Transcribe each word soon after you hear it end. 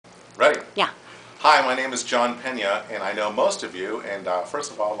Hi, my name is John Pena, and I know most of you, and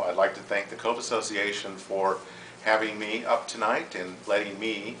first of all, I'd like to thank the Cove Association for having me up tonight and letting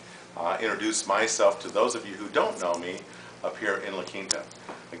me introduce myself to those of you who don't know me up here in La Quinta.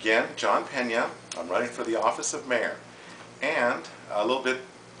 Again, John Pena. I'm running for the office of mayor. And a little bit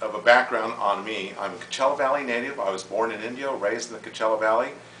of a background on me. I'm a Coachella Valley native. I was born in Indio, raised in the Coachella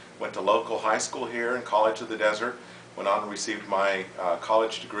Valley, went to local high school here and College of the Desert, went on and received my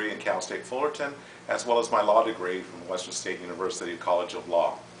college degree in Cal State Fullerton, as well as my law degree from Western State University College of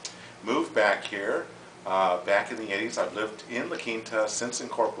Law. Moved back here back in the 80s. I've lived in La Quinta since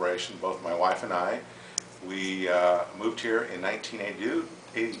incorporation, both my wife and I. We moved here in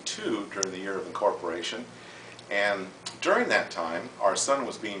 1982 during the year of incorporation. And during that time, our son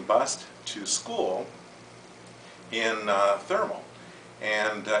was being bused to school in Thermal.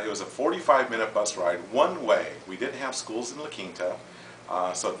 And it was a 45-minute bus ride, one way. We didn't have schools in La Quinta.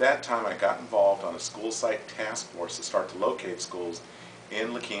 So at that time, I got involved on a school site task force to start to locate schools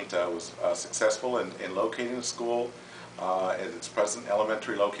in La Quinta. I was successful in locating a school at its present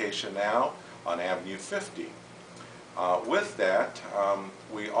elementary location now on Avenue 50. With that,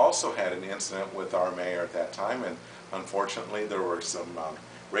 we also had an incident with our mayor at that time, and unfortunately there were some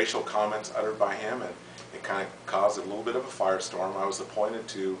racial comments uttered by him, and it kind of caused a little bit of a firestorm. I was appointed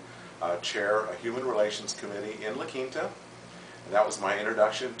to chair a Human Relations Committee in La Quinta, and that was my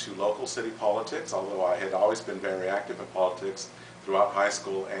introduction to local city politics, although I had always been very active in politics throughout high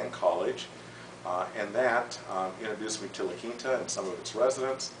school and college. And that introduced me to La Quinta and some of its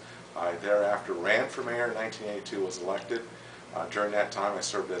residents. I thereafter ran for mayor in 1982, was elected. During that time I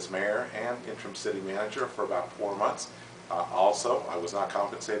served as mayor and interim city manager for about 4 months. Also, I was not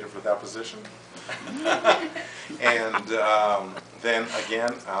compensated for that position. And then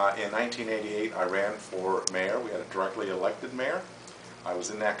again, in 1988 I ran for mayor. We had a directly elected mayor. I was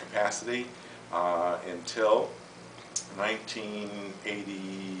in that capacity until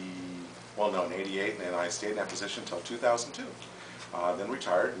 88, and I stayed in that position until 2002. Then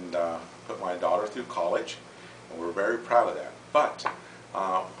retired and put my daughter through college, and we're very proud of that. But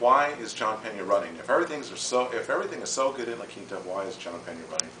why is John Pena running? If everything is so good in La Quinta, why is John Pena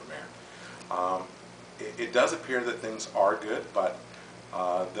running for mayor? It does appear that things are good, but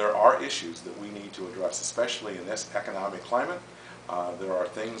there are issues that we need to address, especially in this economic climate. There are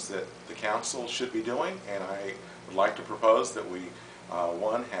things that the council should be doing, and I would like to propose that we,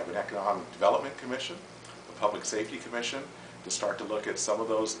 one, have an economic development commission, a public safety commission, to start to look at some of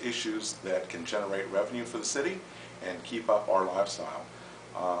those issues that can generate revenue for the city and keep up our lifestyle.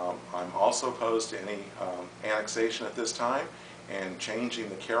 I'm also opposed to any annexation at this time and changing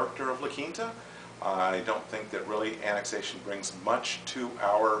the character of La Quinta. I don't think that really annexation brings much to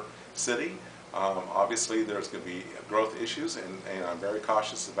our city. Obviously there's going to be growth issues, and I'm very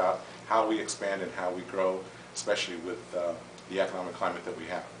cautious about how we expand and how we grow, especially with the economic climate that we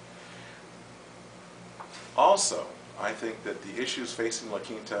have. Also, I think that the issues facing La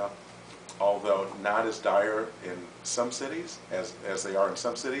Quinta, although not as dire in some cities as they are in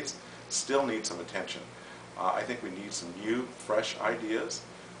some cities, still need some attention. I think we need some new, fresh ideas.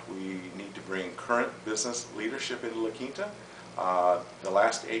 We need to bring current business leadership into La Quinta. The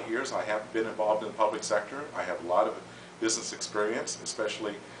last 8 years I have been involved in the public sector. I have a lot of business experience,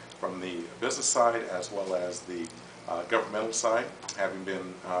 especially from the business side as well as the governmental side, having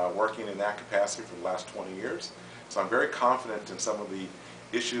been working in that capacity for the last 20 years. So I'm very confident in some of the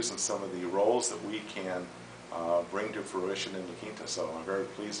issues and some of the roles that we can bring to fruition in La Quinta. So I'm very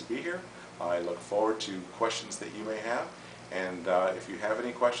pleased to be here. I look forward to questions that you may have. And if you have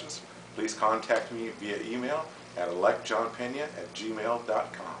any questions, please contact me via email at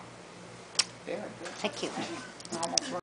electjohnpena@gmail.com. Thank you.